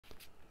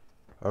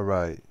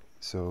Alright,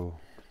 so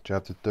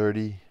chapter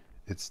 30,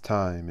 it's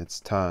time, it's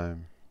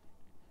time.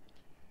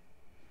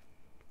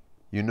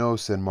 You know,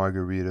 said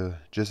Margarita,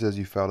 just as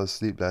you fell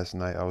asleep last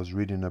night, I was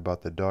reading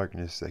about the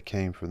darkness that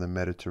came from the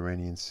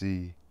Mediterranean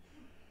Sea.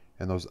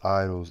 And those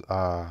idols,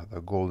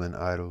 the golden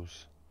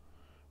idols.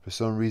 For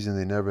some reason,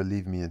 they never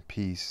leave me in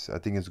peace. I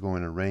think it's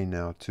going to rain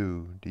now,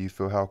 too. Do you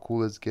feel how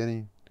cool it's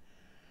getting?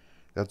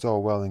 That's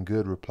all well and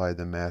good, replied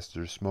the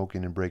master,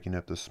 smoking and breaking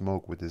up the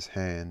smoke with his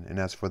hand. And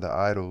as for the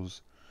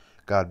idols,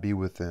 God be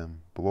with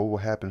them, but what will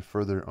happen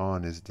further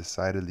on is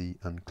decidedly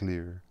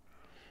unclear.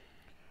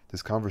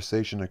 This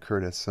conversation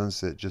occurred at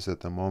sunset, just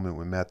at the moment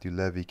when Matthew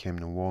Levy came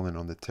to Wolin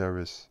on the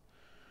terrace.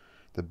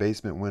 The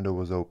basement window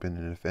was open,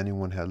 and if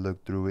anyone had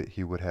looked through it,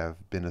 he would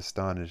have been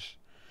astonished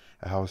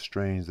at how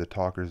strange the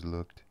talkers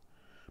looked.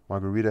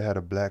 Margarita had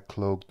a black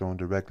cloak thrown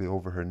directly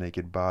over her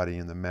naked body,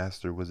 and the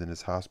master was in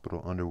his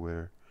hospital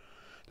underwear.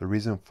 The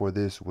reason for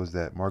this was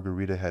that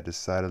Margarita had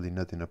decidedly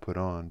nothing to put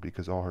on,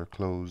 because all her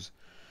clothes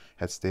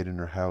had stayed in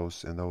her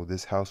house, and though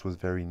this house was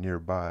very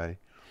nearby,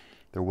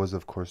 there was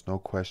of course no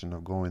question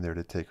of going there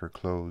to take her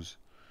clothes.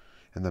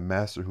 And the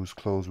master, whose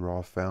clothes were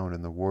all found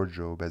in the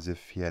wardrobe as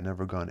if he had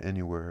never gone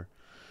anywhere,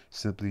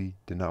 simply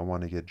did not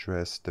want to get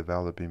dressed,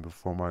 developing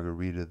before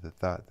Margarita the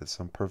thought that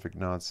some perfect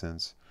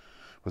nonsense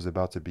was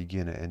about to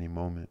begin at any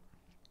moment.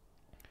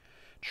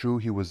 True,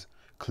 he was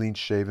clean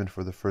shaven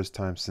for the first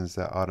time since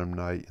that autumn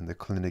night in the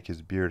clinic.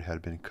 His beard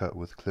had been cut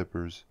with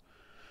clippers.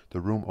 The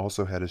room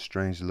also had a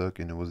strange look,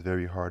 and it was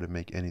very hard to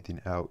make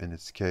anything out in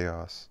its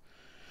chaos.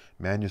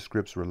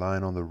 Manuscripts were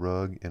lying on the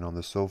rug, and on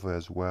the sofa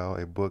as well.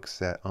 A book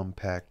sat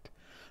unpacked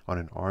on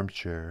an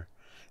armchair,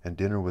 and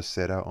dinner was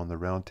set out on the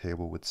round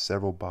table with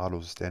several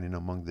bottles standing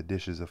among the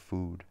dishes of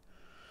food.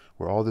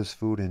 Where all this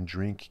food and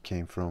drink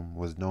came from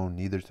was known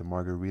neither to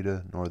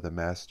Margarita nor the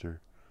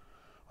master.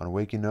 On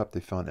waking up, they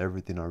found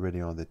everything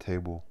already on the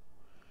table.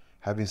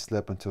 Having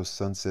slept until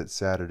sunset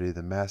Saturday,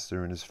 the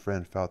master and his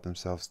friend felt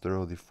themselves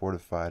thoroughly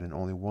fortified, and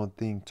only one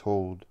thing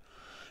told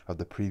of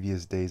the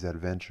previous day's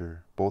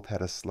adventure. Both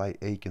had a slight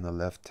ache in the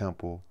left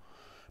temple,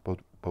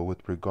 but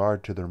with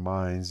regard to their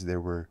minds,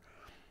 there were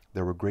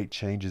great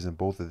changes in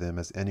both of them,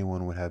 as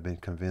anyone would have been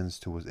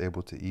convinced who was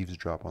able to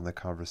eavesdrop on the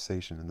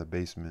conversation in the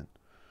basement.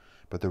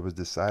 But there was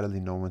decidedly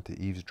no one to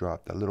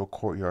eavesdrop. That little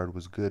courtyard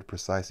was good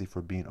precisely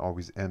for being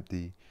always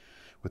empty.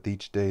 With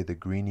each day, the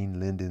greening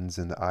lindens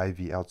and the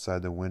ivy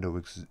outside the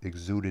window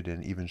exuded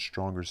an even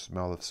stronger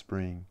smell of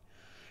spring,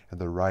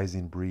 and the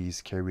rising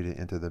breeze carried it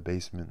into the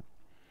basement.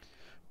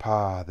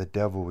 "Pah, the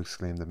devil!"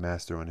 exclaimed the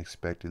master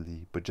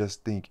unexpectedly. "But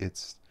just think,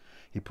 it's—"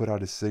 He put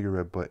out his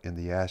cigarette butt in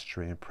the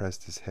ashtray and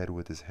pressed his head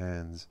with his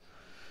hands.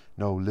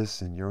 "No,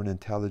 listen, you're an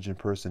intelligent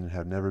person and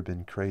have never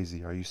been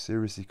crazy. Are you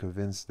seriously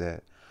convinced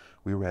that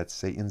we were at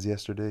Satan's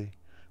yesterday?"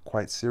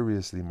 "Quite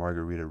seriously,"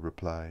 Margarita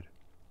replied.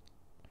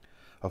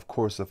 Of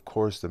course,"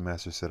 the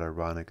master said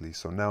ironically.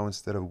 "So now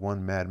instead of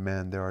one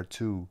madman there are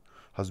two,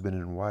 husband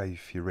and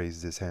wife." He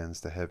raised his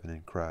hands to heaven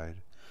and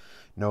cried,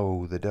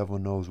 "No, the devil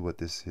knows what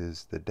this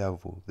is. The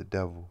devil, the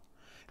devil."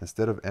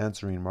 Instead of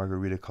answering,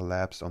 Margarita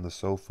collapsed on the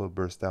sofa,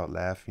 burst out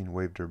laughing,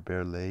 waved her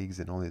bare legs,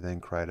 and only then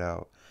cried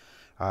out,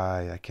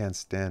 I can't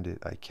stand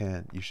it. I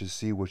can't. You should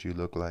see what you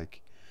look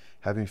like."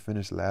 Having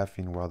finished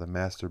laughing while the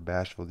master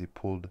bashfully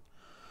pulled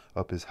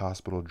up his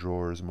hospital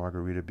drawers,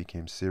 Margarita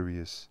became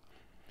serious.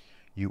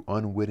 "You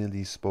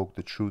unwittingly spoke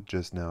the truth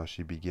just now,"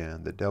 she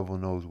began. "The devil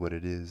knows what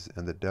it is,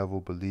 and the devil,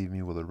 believe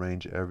me, will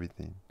arrange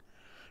everything."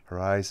 Her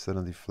eyes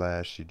suddenly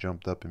flashed. She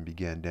jumped up and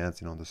began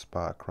dancing on the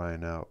spot,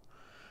 crying out,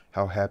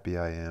 "How happy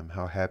I am!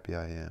 How happy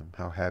I am!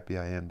 How happy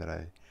I am that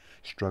I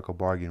struck a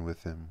bargain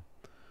with him!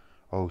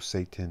 Oh,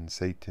 Satan,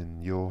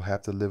 Satan, you'll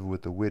have to live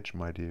with the witch,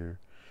 my dear."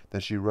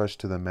 Then she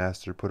rushed to the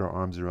master, put her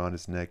arms around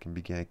his neck, and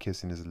began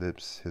kissing his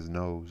lips, his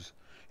nose,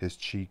 his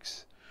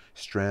cheeks.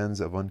 Strands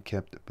of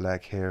unkempt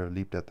black hair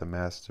leaped at the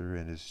master,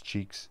 and his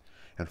cheeks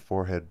and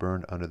forehead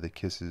burned under the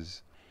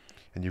kisses.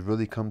 "And you've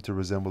really come to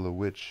resemble a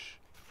witch."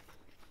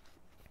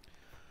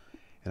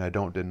 "And I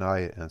don't deny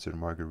it," answered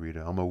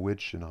Margarita. "I'm a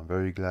witch, and I'm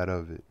very glad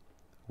of it."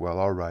 "Well,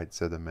 all right,"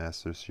 said the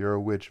master. "So you're a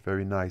witch.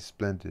 Very nice,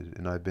 splendid.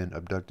 And I've been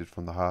abducted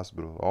from the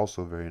hospital.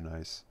 Also very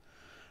nice.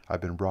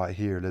 I've been brought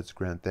here. Let's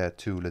grant that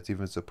too. Let's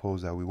even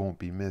suppose that we won't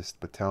be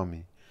missed. But tell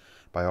me,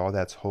 by all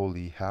that's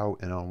holy, how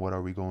and on what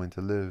are we going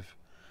to live?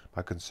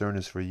 My concern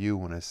is for you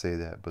when I say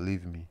that,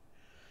 believe me."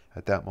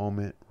 At that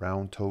moment,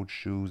 round-toed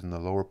shoes and the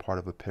lower part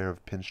of a pair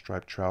of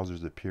pinstripe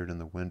trousers appeared in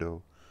the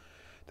window.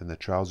 Then the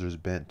trousers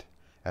bent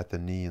at the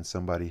knee, and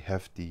somebody's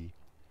hefty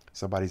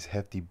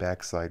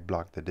backside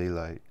blocked the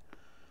daylight.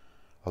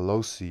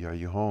 "Alosi, are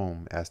you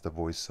home?" asked a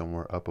voice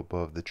somewhere up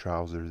above the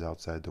trousers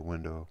outside the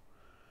window.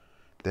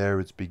 "There,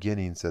 it's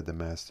beginning," said the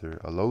master.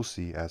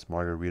 "Alosi?" asked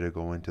Margarita,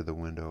 going to the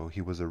window.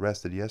 "He was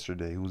arrested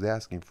yesterday. Who's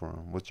asking for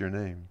him? What's your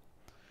name?"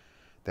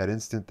 That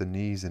instant the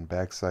knees and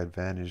backside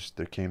vanished.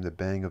 There came the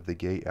bang of the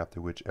gate, after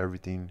which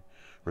everything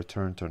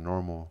returned to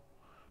normal.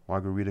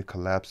 Margarita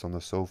collapsed on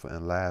the sofa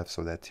and laughed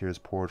so that tears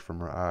poured from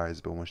her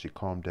eyes, but when she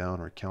calmed down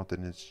her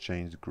countenance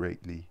changed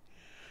greatly.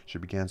 She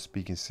began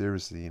speaking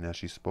seriously, and as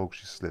she spoke,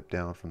 she slipped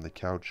down from the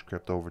couch,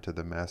 crept over to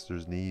the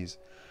master's knees,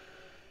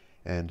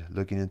 and,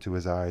 looking into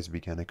his eyes,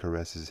 began to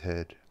caress his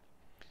head.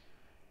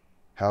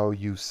 How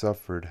you've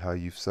suffered,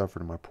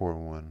 my poor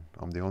one.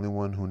 I'm the only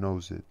one who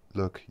knows it.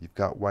 Look, you've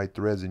got white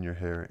threads in your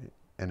hair,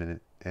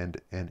 and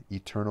an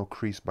eternal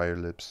crease by your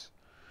lips.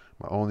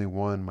 My only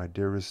one, my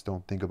dearest,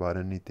 don't think about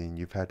anything.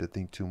 You've had to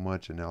think too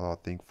much, and now I'll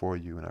think for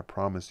you. And I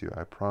promise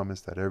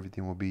that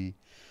everything will be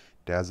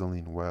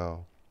dazzling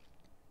well.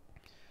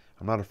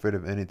 I'm not afraid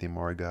of anything,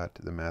 Margot,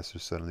 the master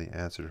suddenly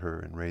answered her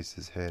and raised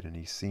his head, and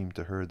he seemed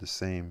to her the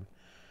same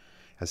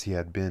as he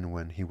had been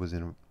when he was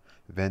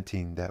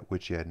inventing that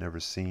which he had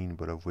never seen,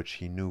 but of which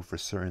he knew for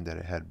certain that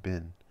it had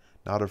been.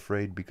 Not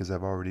afraid, because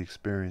I've already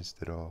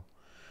experienced it all.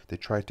 They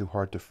try too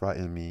hard to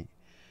frighten me,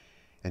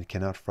 and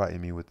cannot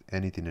frighten me with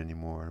anything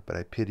anymore. But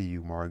I pity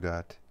you,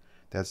 Margot.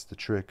 That's the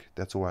trick.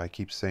 That's why I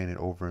keep saying it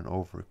over and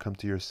over. Come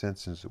to your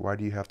senses. Why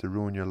do you have to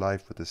ruin your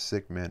life with a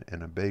sick man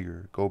and a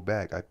beggar? Go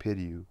back. I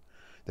pity you.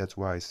 That's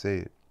why I say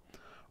it.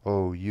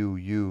 Oh,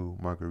 you,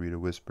 Margarita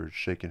whispered,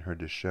 shaking her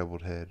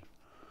disheveled head.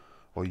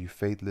 Oh, you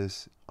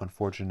faithless,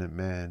 unfortunate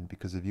man.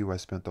 Because of you I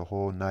spent the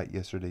whole night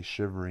yesterday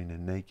shivering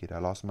and naked. I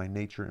lost my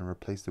nature and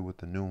replaced it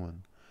with a new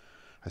one.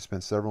 I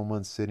spent several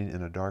months sitting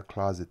in a dark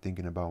closet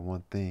thinking about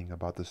one thing,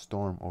 about the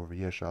storm over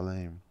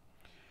Yeshalem.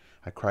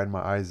 I cried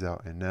my eyes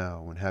out, and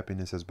now, when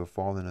happiness has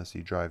befallen us,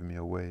 you drive me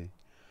away.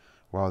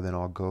 Well, then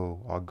I'll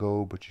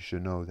go, but you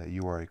should know that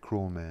you are a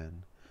cruel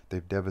man.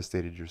 They've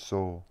devastated your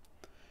soul.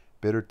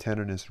 Bitter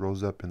tenderness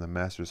rose up in the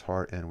master's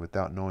heart, and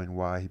without knowing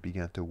why, he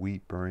began to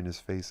weep, burying his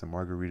face in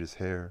Margarita's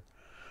hair.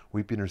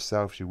 Weeping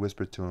herself, she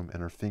whispered to him,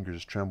 and her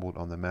fingers trembled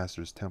on the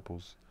master's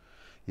temples.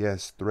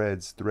 Yes,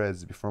 threads,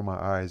 before my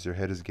eyes, your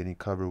head is getting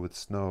covered with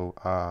snow.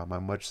 Ah, my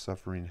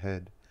much-suffering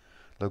head.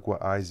 Look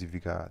what eyes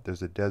you've got.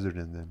 There's a desert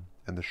in them.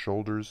 And the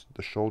shoulders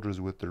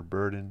with their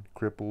burden,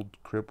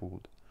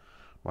 crippled.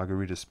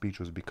 Margarita's speech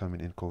was becoming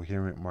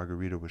incoherent.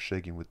 Margarita was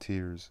shaking with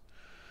tears.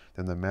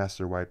 Then the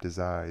master wiped his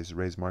eyes,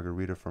 raised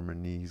Margarita from her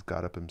knees,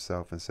 got up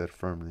himself, and said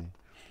firmly,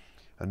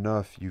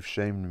 Enough, you've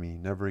shamed me.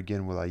 Never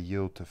again will I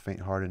yield to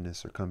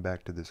faint-heartedness or come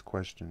back to this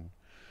question.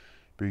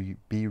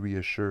 Be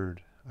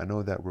reassured. I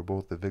know that we're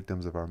both the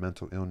victims of our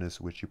mental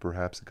illness, which you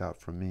perhaps got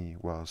from me.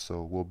 Well,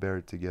 so we'll bear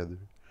it together.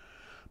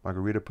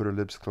 Margarita put her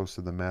lips close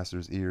to the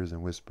master's ears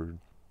and whispered,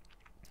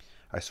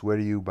 I swear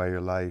to you by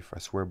your life, I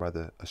swear by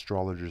the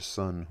astrologer's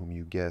son whom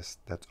you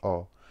guessed, that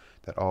all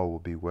will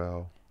be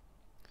well.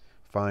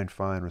 Fine,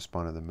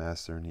 responded the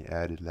master, and he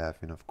added,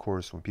 laughing, Of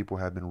course, when people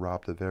have been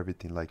robbed of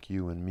everything like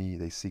you and me,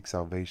 they seek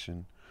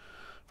salvation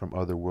from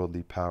other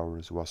worldly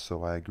powers. Well,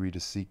 so I agree to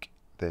seek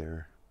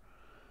there.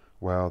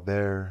 Well,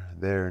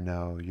 there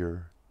now,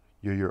 you're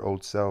your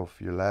old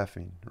self, you're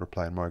laughing,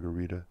 replied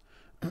Margarita.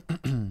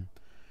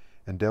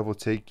 And devil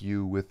take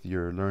you with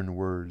your learned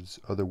words,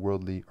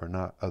 otherworldly or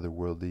not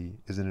otherworldly,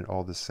 isn't it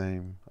all the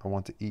same? I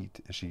want to eat,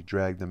 and she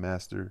dragged the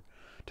master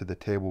to the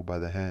table by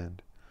the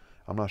hand.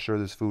 I'm not sure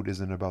this food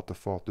isn't about to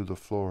fall through the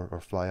floor or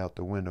fly out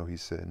the window, he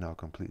said, now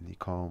completely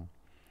calm.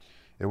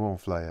 It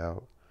won't fly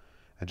out.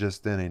 And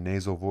just then a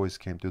nasal voice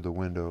came through the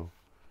window.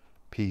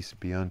 Peace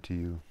be unto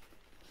you.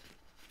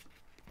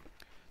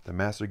 The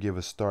master gave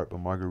a start, but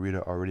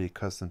Margarita, already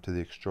accustomed to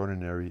the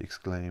extraordinary,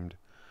 exclaimed,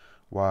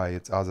 Why,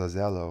 it's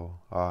Azazello.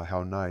 Ah,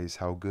 how nice,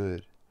 how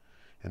good.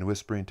 And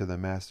whispering to the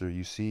master,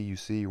 You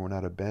see, we're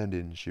not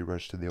abandoned, she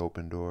rushed to the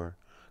open door.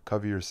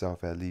 Cover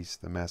yourself at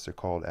least, the master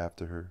called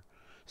after her.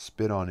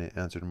 Spit on it,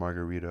 answered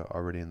Margarita,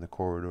 already in the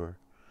corridor.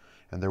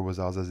 And there was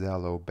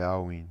Azazello,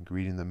 bowing,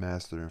 greeting the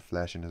master, and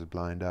flashing his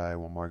blind eye,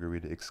 while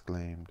Margarita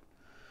exclaimed,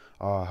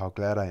 Ah, how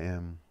glad I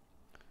am.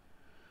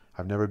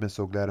 I've never been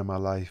so glad in my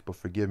life, but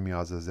forgive me,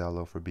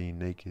 Azazello, for being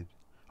naked.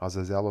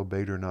 Azazello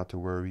begged her not to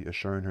worry,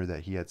 assuring her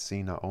that he had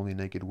seen not only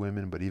naked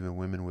women, but even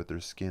women with their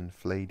skin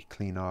flayed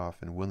clean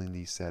off, and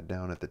willingly sat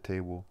down at the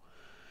table,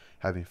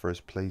 having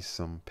first placed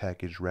some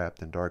package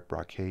wrapped in dark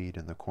brocade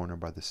in the corner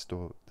by the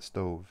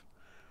stove.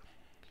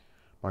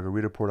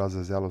 Margarita poured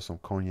Azazello some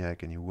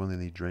cognac, and he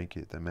willingly drank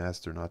it. The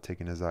master, not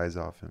taking his eyes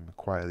off him,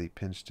 quietly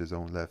pinched his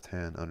own left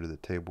hand under the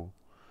table.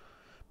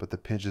 But the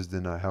pinches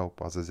did not help.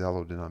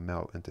 Azazello did not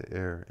melt into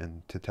air,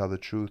 and to tell the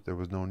truth, there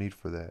was no need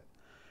for that.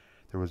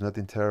 There was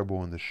nothing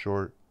terrible in the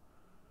short,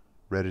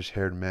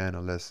 reddish-haired man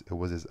unless it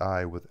was his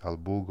eye with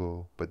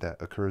albugo, but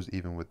that occurs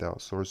even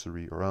without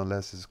sorcery, or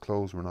unless his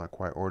clothes were not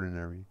quite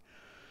ordinary.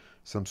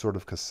 Some sort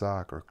of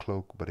cassock or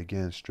cloak, but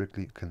again,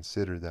 strictly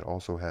considered, that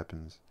also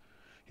happens.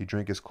 He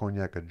drank his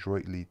cognac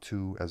adroitly,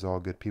 too, as all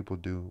good people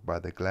do, by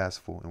the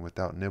glassful and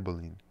without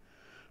nibbling.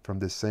 From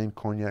this same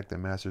cognac the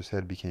master's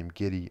head became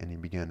giddy, and he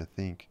began to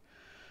think.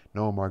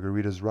 No,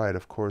 Margarita's right.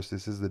 Of course,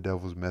 this is the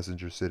devil's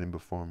messenger sitting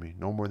before me.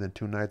 No more than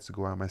 2 nights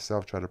ago I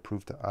myself tried to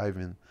prove to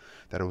Ivan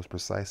that it was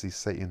precisely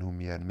Satan whom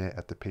he had met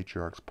at the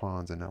patriarch's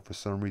ponds, and now for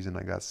some reason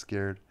I got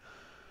scared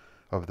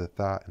of the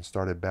thought and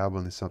started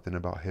babbling something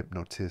about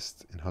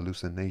hypnotists and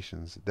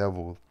hallucinations.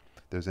 Devil,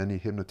 if there's any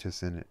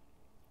hypnotist in it.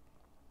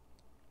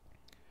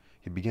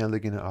 He began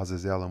looking at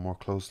Azazello more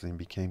closely and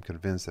became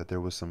convinced that there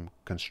was some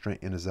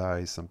constraint in his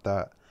eyes, some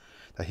thought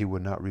that he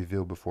would not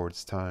reveal before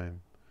its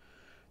time.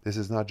 This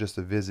is not just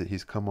a visit,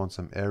 he's come on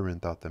some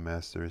errand, thought the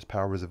master. His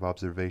powers of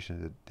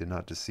observation did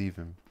not deceive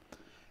him.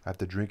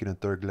 After drinking a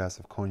third glass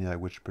of cognac,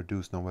 which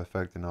produced no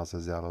effect in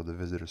Azazello, the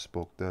visitor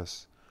spoke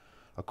thus.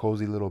 A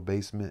cozy little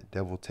basement,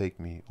 devil take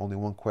me. Only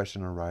one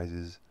question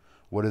arises.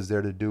 What is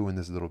there to do in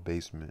this little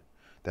basement?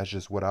 That's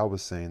just what I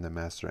was saying, the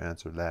master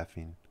answered,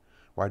 laughing.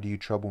 Why do you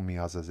trouble me,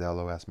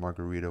 Azazello? Asked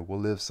Margarita. We'll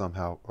live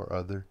somehow or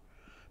other.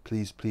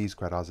 Please, please,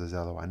 cried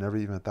Azazello. I never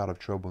even thought of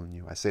troubling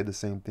you. I say the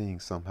same thing,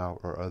 somehow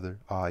or other.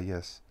 Ah,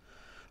 yes.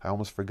 I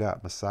almost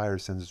forgot. Messiah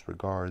sends his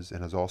regards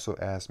and has also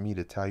asked me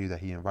to tell you that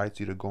he invites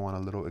you to go on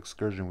a little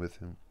excursion with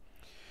him.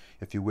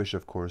 If you wish,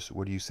 of course.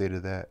 What do you say to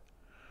that?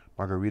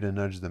 Margarita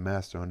nudged the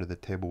master under the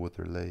table with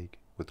her leg.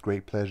 With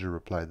great pleasure,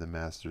 replied the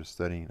master,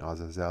 studying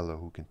Azazello,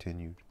 who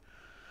continued.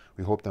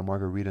 We hope that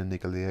Margarita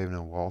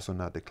Nikolaevna will also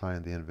not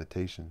decline the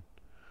invitation.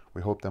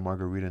 We hope that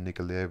Margarita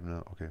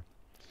Nikolaevna... Okay.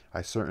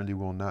 I certainly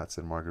will not,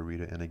 said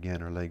Margarita, and again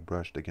her leg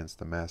brushed against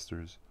the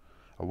master's.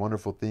 A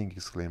wonderful thing,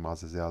 exclaimed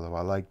Azazello.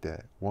 I like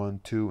that.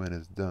 1, 2, and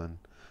it's done.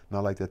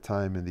 Not like that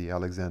time in the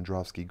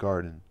Alexandrovsky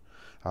garden.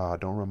 Ah,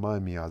 don't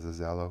remind me,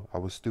 Azazello. I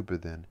was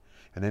stupid then.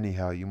 And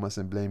anyhow, you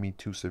mustn't blame me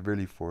too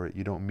severely for it.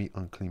 You don't meet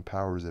unclean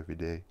powers every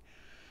day.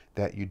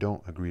 That you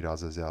don't, agreed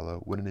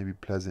Azazello. Wouldn't it be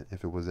pleasant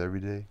if it was every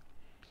day?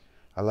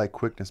 I like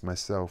quickness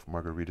myself,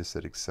 Margarita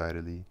said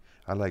excitedly.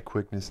 I like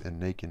quickness and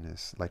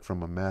nakedness, like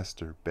from a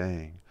master.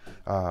 Bang.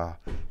 Ah,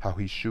 how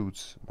he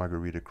shoots,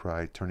 Margarita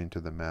cried, turning to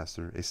the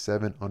master. A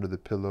 7 under the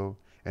pillow,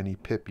 any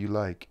pip you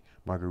like.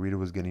 Margarita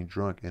was getting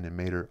drunk, and it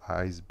made her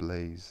eyes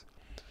blaze.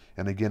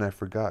 And again I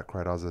forgot,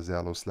 cried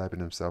Azazello, slapping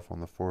himself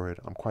on the forehead.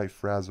 I'm quite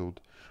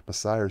frazzled.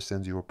 Messiah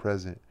sends you a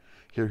present.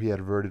 Here he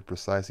adverted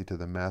precisely to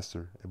the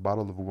master. A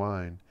bottle of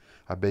wine.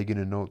 I beg you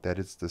to note that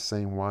it's the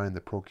same wine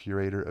the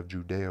procurator of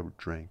Judea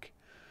drank.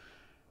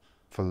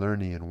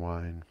 Falernian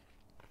wine.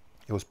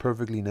 It was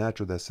perfectly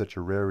natural that such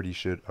a rarity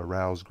should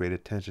arouse great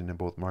attention in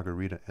both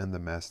Margarita and the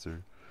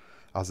master.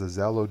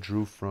 Azazello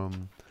drew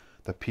from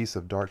the piece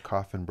of dark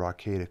coffin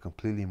brocade a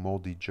completely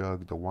moldy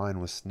jug. The wine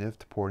was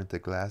sniffed, poured into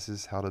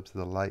glasses, held up to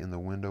the light in the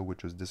window,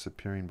 which was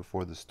disappearing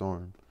before the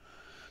storm.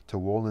 To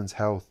Wolin's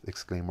health,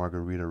 exclaimed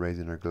Margarita,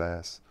 raising her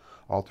glass.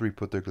 All three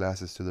put their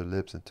glasses to their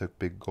lips and took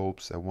big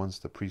gulps. At once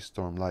the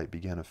pre-storm light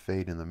began to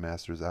fade in the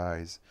master's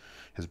eyes.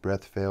 His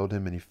breath failed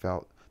him, and he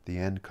felt the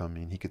end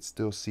coming. He could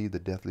still see the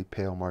deathly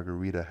pale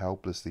Margarita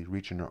helplessly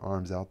reaching her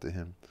arms out to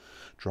him,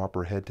 drop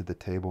her head to the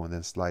table, and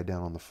then slide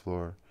down on the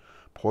floor.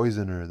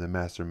 Poisoner, the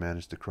master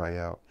managed to cry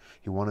out.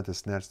 He wanted to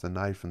snatch the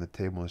knife from the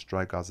table and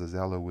strike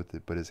Azazello with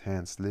it, but his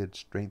hand slid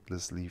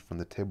strengthlessly from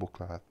the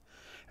tablecloth.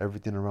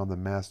 Everything around the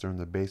master in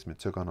the basement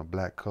took on a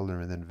black color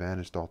and then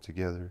vanished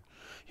altogether.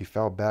 He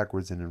fell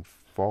backwards and in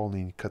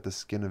falling cut the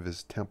skin of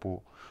his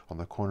temple on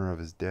the corner of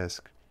his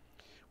desk.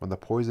 When the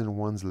poisoned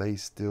ones lay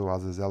still,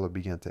 Azazello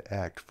began to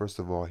act. First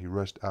of all, he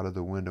rushed out of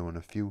the window and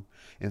a few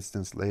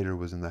instants later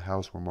was in the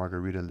house where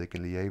Margarita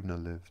Nikolaevna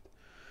lived.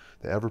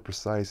 The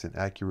ever-precise and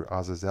accurate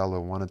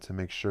Azazello wanted to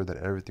make sure that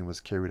everything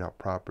was carried out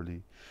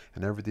properly,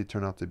 and everything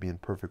turned out to be in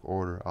perfect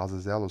order.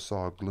 Azazello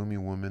saw a gloomy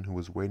woman who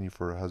was waiting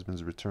for her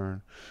husband's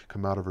return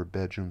come out of her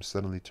bedroom,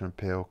 suddenly turn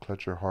pale,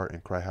 clutch her heart,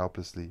 and cry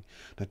helplessly,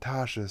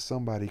 "Natasha,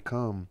 somebody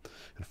come!"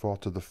 and fall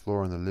to the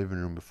floor in the living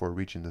room before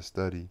reaching the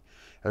study.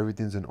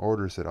 "Everything's in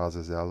order," said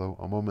Azazello.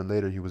 A moment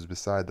later he was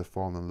beside the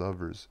fallen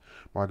lovers.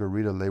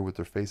 Margarita lay with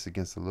her face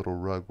against the little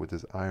rug with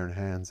his iron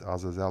hands.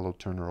 Azazello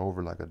turned her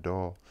over like a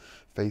doll,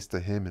 faced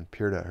to him, and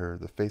peered at her.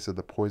 The face of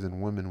the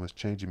poisoned woman was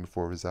changing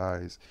before his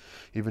eyes.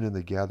 Even in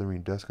the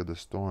gathering dusk of the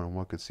storm,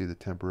 one could see the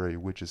temporary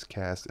witch's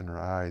cast in her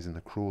eyes, and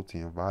the cruelty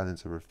and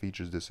violence of her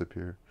features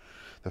disappear.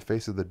 The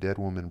face of the dead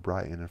woman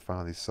brightened and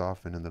finally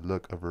softened, and the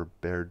look of her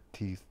bared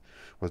teeth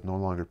was no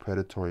longer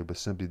predatory, but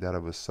simply that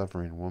of a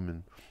suffering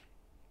woman.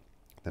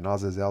 Then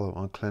Azazello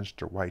unclenched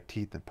her white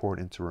teeth and poured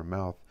into her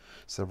mouth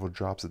several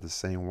drops of the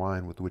same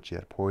wine with which he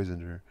had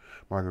poisoned her.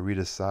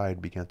 Margarita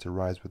sighed, began to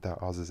rise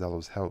without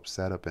Azazello's help,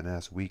 sat up and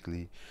asked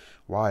weakly,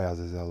 "Why,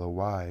 Azazello,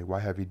 why?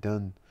 What have you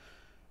done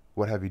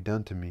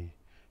to me?"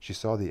 She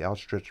saw the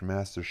outstretched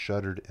master,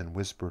 shuddered, and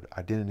whispered,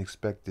 "I didn't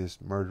expect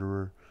this,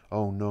 murderer."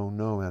 "Oh, no,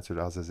 no," answered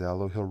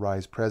Azazello. "He'll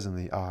rise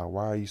presently. Ah,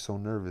 why are you so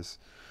nervous?"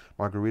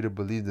 Margarita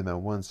believed him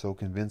at once, so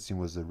convincing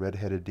was the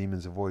red-headed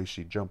demon's voice.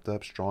 She jumped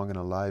up, strong and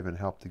alive, and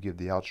helped to give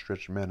the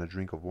outstretched man a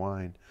drink of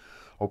wine.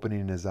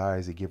 Opening his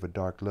eyes, he gave a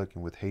dark look,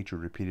 and with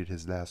hatred repeated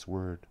his last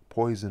word,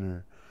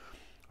 "Poisoner."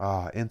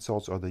 "Ah,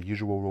 insults are the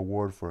usual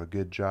reward for a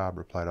good job,"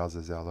 replied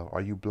Azazello.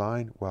 "Are you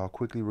blind? Well,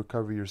 quickly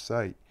recover your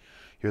sight."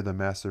 Here the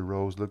master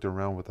rose, looked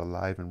around with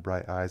alive and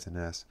bright eyes, and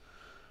asked,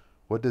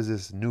 "What does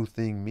this new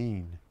thing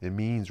mean?" "It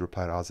means,"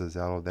 replied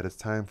Azazello, "that it's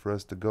time for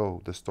us to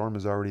go. The storm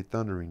is already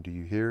thundering. Do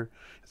you hear?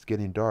 It's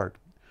getting dark.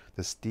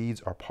 The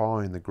steeds are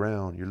pawing the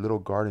ground. Your little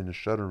garden is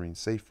shuddering.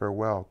 Say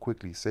farewell,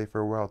 quickly, say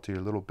farewell to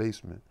your little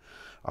basement."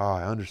 "Ah,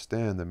 I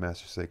understand," the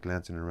master said,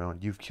 glancing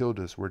around. "You've killed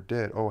us. We're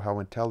dead. Oh, how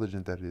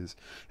intelligent that is,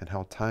 and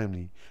how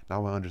timely.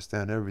 Now I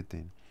understand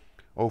everything."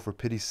 "Oh, for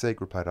pity's sake,"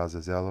 replied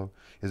Azazello.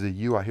 "Is it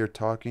you I hear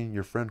talking?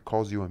 Your friend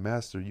calls you a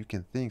master. You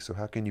can think, so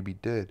how can you be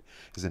dead?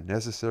 Is it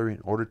necessary,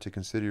 in order to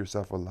consider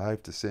yourself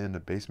alive, to sit in the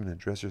basement and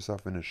dress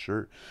yourself in a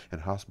shirt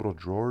and hospital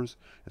drawers?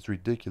 It's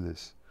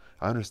ridiculous."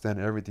 "I understand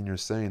everything you're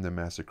saying," the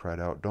master cried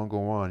out. "Don't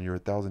go on. You're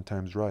 1,000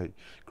 times right.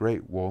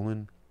 Great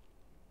Wolin."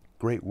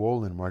 "Great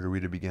Wolin,"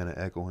 Margarita began to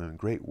echo him.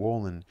 "Great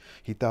Wolin.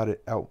 He thought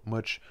it out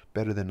much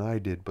better than I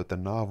did. But the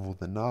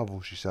novel,"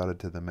 she shouted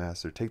to the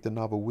master. "Take the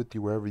novel with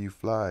you wherever you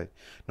fly."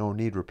 "No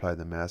need," replied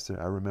the master.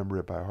 "I remember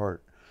it by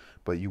heart."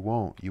 "But you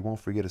won't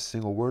forget a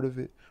single word of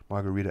it?"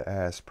 Margarita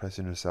asked,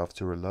 pressing herself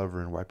to her lover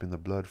and wiping the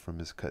blood from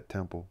his cut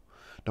temple.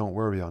 "Don't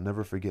worry, I'll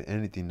never forget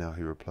anything now,"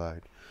 he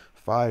replied.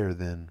 "Fire,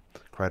 then,"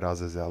 cried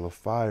Azazello.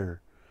 "Fire,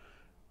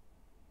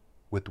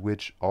 with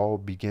which all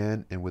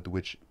began and with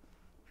which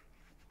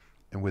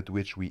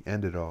we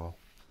ended all."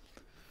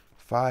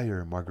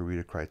 "Fire!"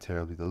 Margarita cried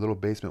terribly. The little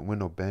basement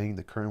window banged.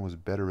 The curtain was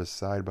beaten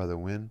aside by the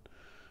wind.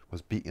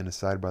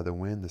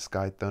 The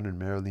sky thundered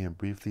merrily and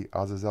briefly.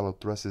 Azazello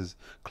thrust his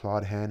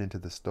clawed hand into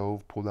the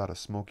stove, pulled out a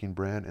smoking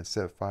brand, and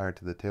set fire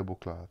to the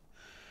tablecloth.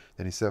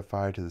 Then he set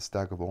fire to the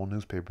stack of old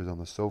newspapers on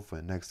the sofa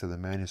and next to the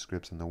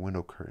manuscripts and the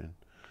window curtain.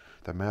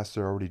 The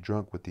master, already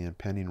drunk with the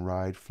impending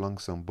ride, flung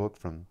some book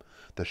from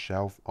the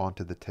shelf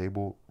onto the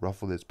table,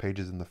 ruffled its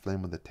pages in the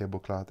flame of the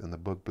tablecloth, and the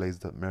book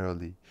blazed up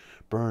merrily.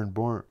 "Burn,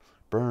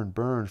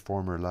 burn,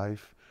 former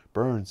life!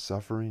 Burn,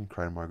 suffering!"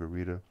 cried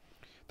Margarita.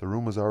 The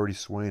room was already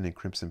swaying in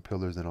crimson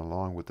pillars, and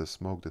along with the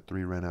smoke the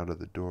three ran out of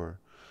the door,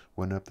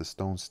 went up the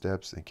stone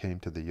steps, and came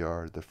to the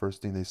yard. The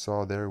first thing they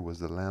saw there was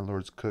the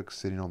landlord's cook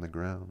sitting on the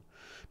ground.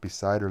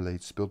 Beside her lay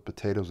spilled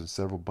potatoes and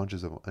several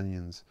bunches of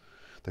onions.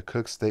 The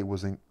cook's state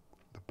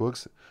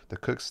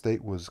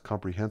was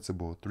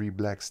comprehensible. 3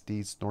 black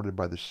steeds snorted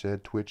by the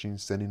shed, twitching,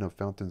 sending up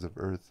fountains of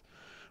earth.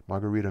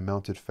 Margarita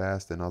mounted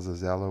fast, and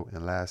Azazello,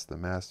 and last the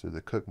master.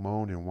 The cook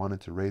moaned and wanted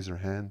to raise her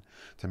hand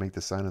to make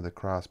the sign of the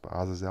cross, but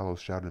Azazello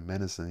shouted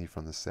menacingly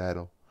from the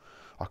saddle.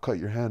 "I'll cut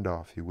your hand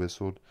off," he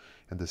whistled,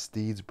 and the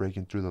steeds,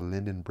 breaking through the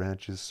linden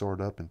branches,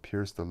 soared up and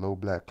pierced the low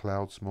black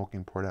cloud.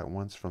 Smoking poured at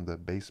once from the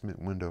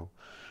basement window.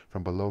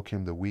 From below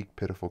came the weak,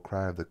 pitiful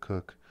cry of the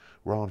cook.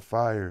 "We're on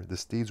fire!" The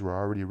steeds were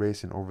already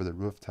racing over the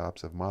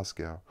rooftops of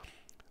Moscow.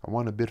 "I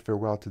want to bid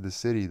farewell to the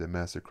city," the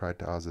master cried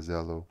to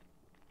Azazello,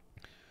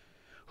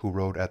 who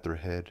rode at their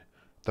head.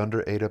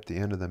 Thunder ate up the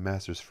end of the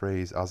master's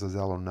phrase.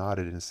 Azazello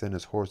nodded and sent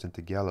his horse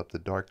into gallop. The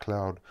dark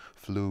cloud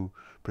flew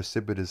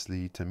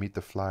precipitously to meet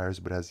the flyers,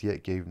 but as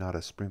yet gave not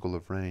a sprinkle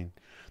of rain.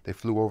 They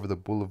flew over the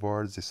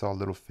boulevards. They saw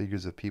little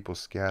figures of people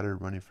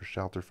scattered, running for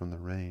shelter from the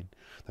rain.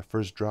 The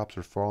first drops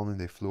were falling.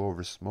 They flew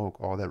over smoke,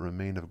 all that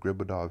remained of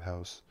Griboedov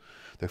house.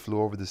 They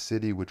flew over the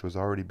city, which was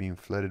already being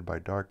flooded by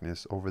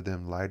darkness. Over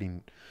them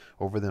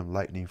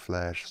lightning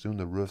flashed. Soon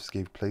the roofs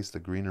gave place to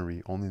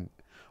greenery.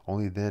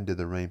 Only then did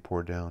the rain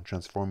pour down,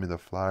 transforming the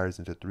flyers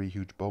into 3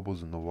 huge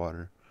bubbles in the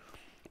water.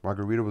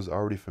 Margarita was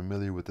already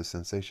familiar with the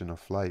sensation of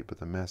flight, but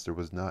the master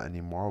was not, and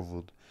he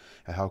marveled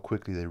at how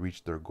quickly they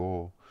reached their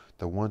goal,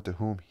 the one to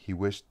whom he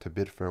wished to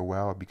bid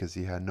farewell because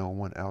he had no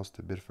one else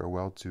to bid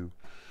farewell to.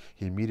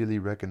 He immediately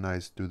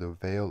recognized through the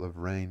veil of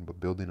rain the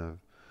building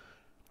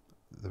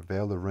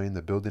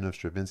of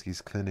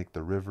Stravinsky's clinic,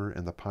 the river,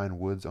 and the pine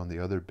woods on the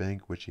other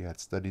bank which he had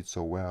studied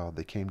so well.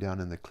 They came down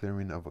in the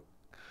clearing of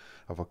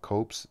a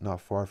copse not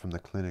far from the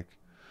clinic.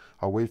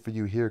 "I'll wait for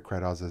you here,"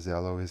 cried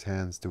Azazello, his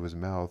hands to his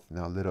mouth,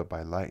 now lit up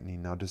by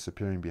lightning, now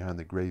disappearing behind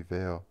the gray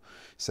veil.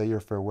 "Say your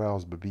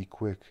farewells, but be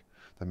quick."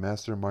 The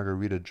master and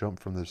Margarita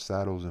jumped from their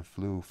saddles and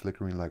flew,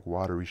 flickering like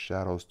watery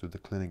shadows, through the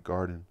clinic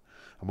garden.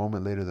 A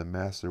moment later the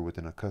master, with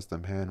an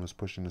accustomed hand, was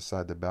pushing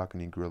aside the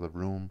balcony grill of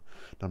room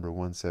number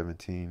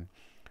 117.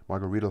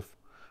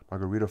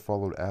 Margarita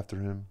followed after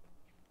him.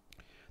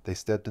 They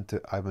stepped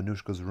into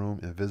Ivanushka's room,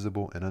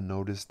 invisible and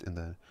unnoticed in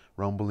the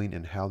rumbling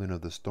and howling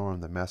of the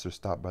storm. The master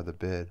stopped by the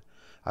bed.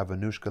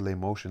 Ivanushka lay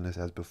motionless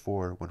as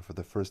before, when for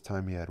the first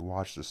time he had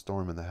watched the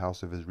storm in the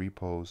house of his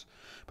repose.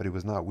 But he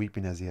was not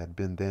weeping as he had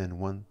been then.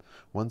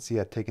 Once he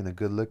had taken a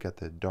good look at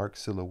the dark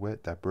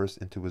silhouette that burst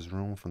into his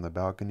room from the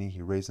balcony,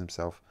 he raised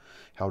himself,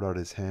 held out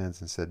his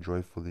hands, and said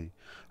joyfully,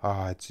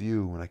 "Ah, it's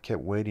you, and I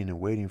kept waiting and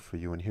waiting for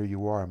you, and here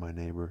you are, my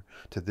neighbor."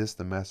 To this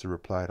the master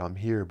replied, "I'm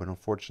here, but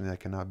unfortunately I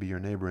cannot be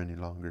your neighbor any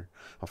longer.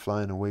 I'm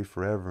flying away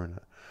forever,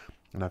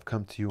 and I've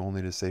come to you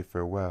only to say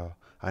farewell."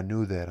 "I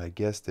knew that, I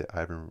guessed it,"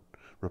 Ivan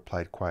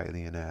replied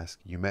quietly, and asked,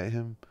 "You met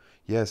him?"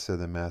 "Yes," said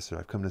the master.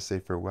 "I've come to say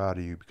farewell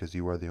to you because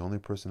you are the only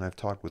person I've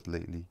talked with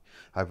lately."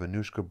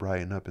 Ivanushka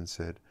brightened up and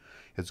said,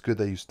 "It's good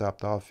that you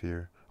stopped off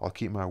here. I'll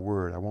keep my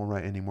word. I won't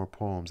write any more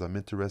poems. I'm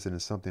interested in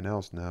something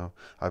else now."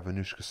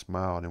 Ivanushka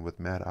smiled and with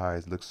mad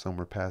eyes looked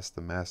somewhere past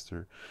the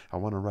master. "I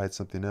want to write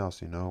something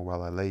else,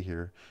 while I lay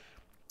here.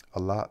 A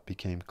lot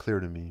became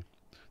clear to me."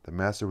 The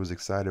master was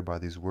excited by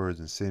these words,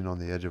 and sitting on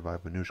the edge of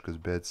Ivanushka's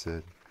bed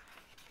said,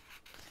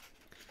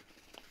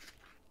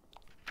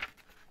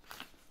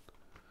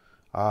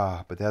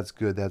 "Ah, but that's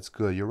good, that's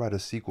good. You'll write a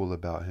sequel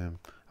about him."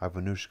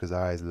 Ivanushka's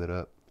eyes lit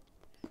up.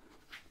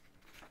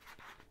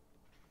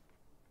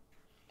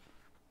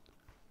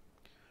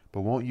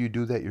 But won't you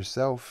do that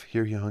yourself?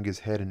 Here he hung his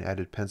head and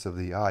added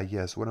pensively, Ah,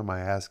 yes, what am I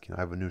asking?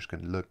 Ivanushka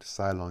looked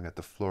sidelong at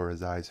the floor,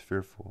 his eyes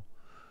fearful.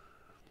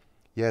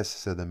 Yes,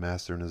 said the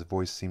master, and his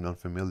voice seemed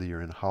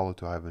unfamiliar and hollow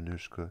to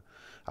Ivanushka.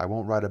 I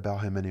won't write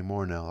about him any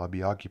more now. I'll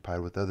be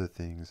occupied with other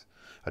things.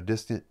 A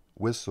distant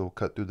whistle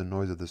cut through the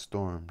noise of the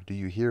storm. Do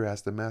you hear?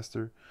 Asked the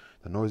master.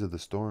 The noise of the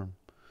storm?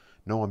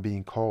 No, I'm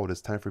being called.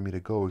 It's time for me to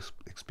go,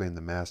 explained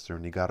the master,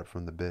 and he got up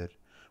from the bed.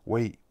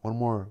 Wait, one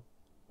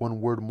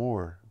word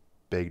more,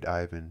 begged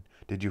Ivan.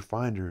 Did you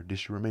find her? Did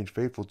she remain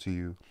faithful to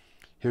you?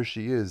 Here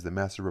she is, the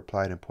master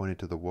replied and pointed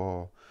to the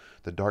wall.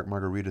 The dark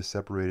Margarita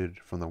separated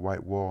from the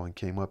white wall and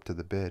came up to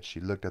the bed.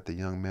 She looked at the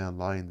young man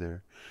lying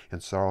there,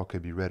 and sorrow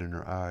could be read in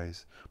her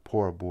eyes.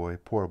 Poor boy,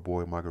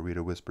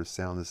 Margarita whispered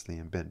soundlessly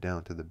and bent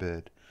down to the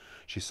bed.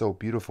 She's so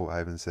beautiful,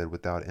 Ivan said,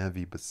 without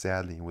envy, but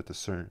sadly and with a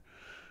certain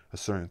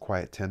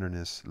quiet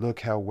tenderness.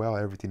 Look how well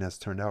everything has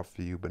turned out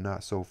for you, but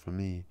not so for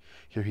me.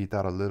 Here he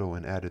thought a little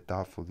and added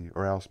thoughtfully,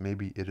 or else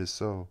maybe it is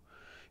so.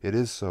 It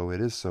is so,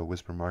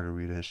 whispered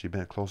Margarita, and she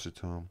bent closer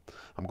to him.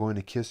 I'm going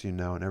to kiss you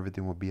now, and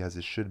everything will be as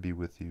it should be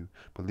with you.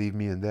 Believe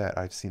me in that.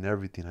 I've seen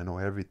everything. I know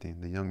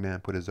everything. The young man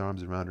put his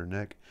arms around her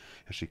neck,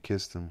 and she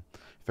kissed him.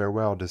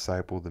 Farewell,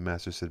 disciple, the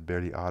master said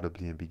barely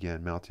audibly, and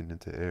began mounting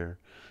into air.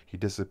 He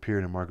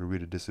disappeared, and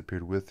Margarita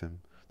disappeared with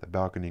him. The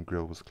balcony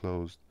grill was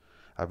closed.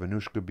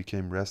 Ivanushka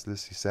became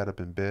restless. He sat up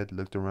in bed,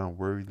 looked around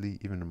worriedly,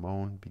 even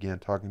moaned, began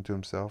talking to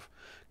himself,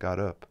 got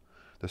up.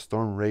 The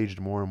storm raged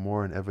more and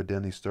more and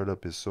evidently stirred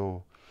up his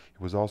soul.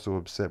 He was also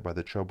upset by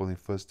the troubling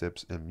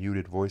footsteps and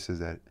muted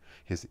voices at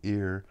his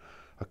ear.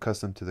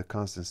 Accustomed to the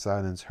constant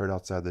silence heard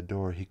outside the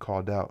door, he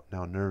called out,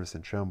 now nervous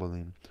and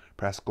trembling,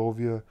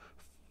 Praskovia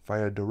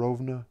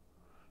Fyodorovna?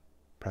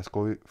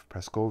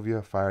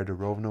 Praskovia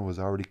Fyodorovna was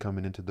already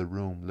coming into the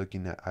room,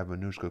 looking at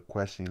Ivanushka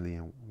questioningly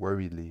and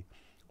worriedly.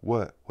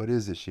 What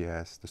is it? She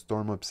asked. The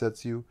storm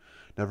upsets you?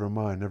 Never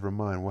mind.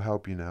 We'll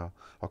help you now.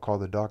 I'll call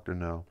the doctor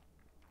now.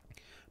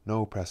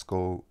 No,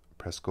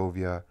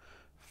 Praskovia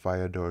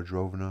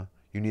Fyodorovna.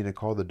 You needn't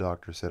call the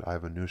doctor, said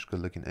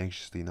Ivanushka, looking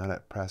anxiously not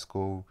at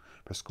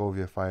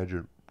Praskovia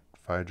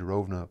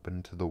Fyodorovna, but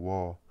into the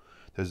wall.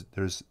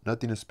 There's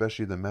nothing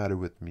especially the matter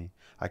with me.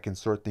 I can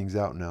sort things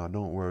out now,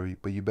 don't worry,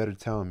 but you better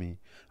tell me,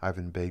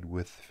 Ivan begged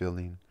with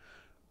feeling.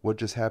 What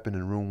just happened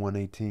in room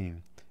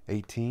 118?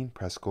 18?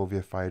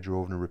 Praskovia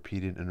Fyodorovna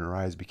repeated, and her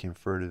eyes became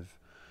furtive.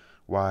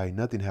 Why,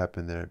 nothing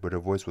happened there, but her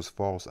voice was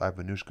false.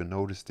 Ivanushka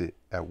noticed it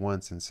at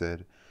once and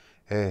said,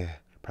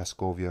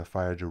 Praskovia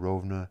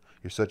Fyodorovna,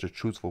 you're such a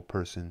truthful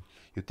person.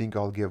 You think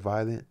I'll get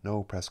violent?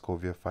 No,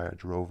 Praskovia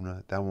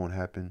Fyodorovna, that won't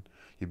happen.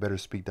 You better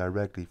speak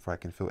directly, for I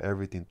can feel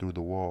everything through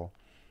the wall.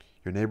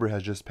 Your neighbor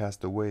has just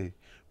passed away,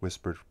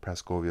 whispered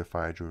Praskovia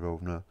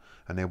Fyodorovna,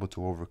 unable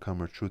to overcome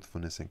her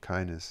truthfulness and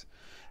kindness.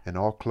 And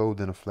all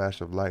clothed in a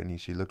flash of lightning,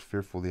 she looked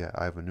fearfully at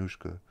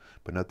Ivanushka.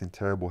 But nothing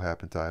terrible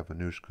happened to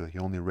Ivanushka. He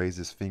only raised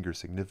his finger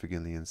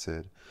significantly and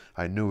said,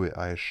 I knew it,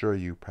 I assure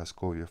you,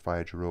 Praskovia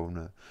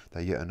Fyodorovna,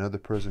 that yet another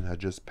person had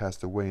just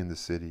passed away in the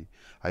city.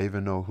 I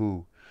even know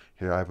who.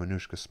 Here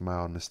Ivanushka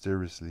smiled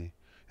mysteriously.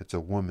 It's a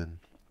woman.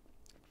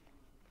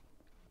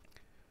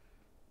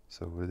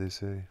 So what did they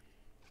say?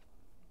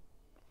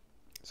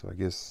 So I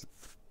guess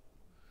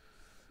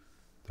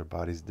their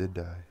bodies did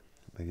die.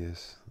 I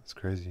guess it's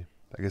crazy.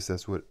 I guess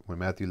that's when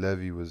Matthew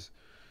Levy was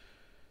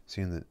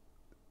seeing that,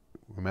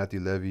 when Matthew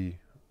Levy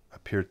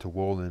appeared to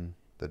Wolin,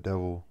 the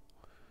devil,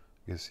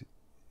 I guess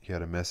he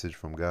had a message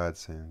from God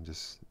saying,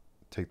 just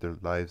take their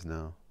lives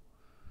now.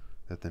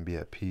 Let them be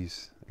at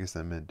peace. I guess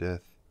that meant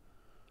death.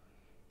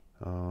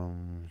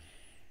 Alright,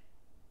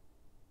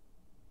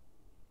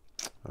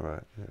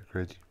 yeah,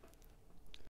 crazy.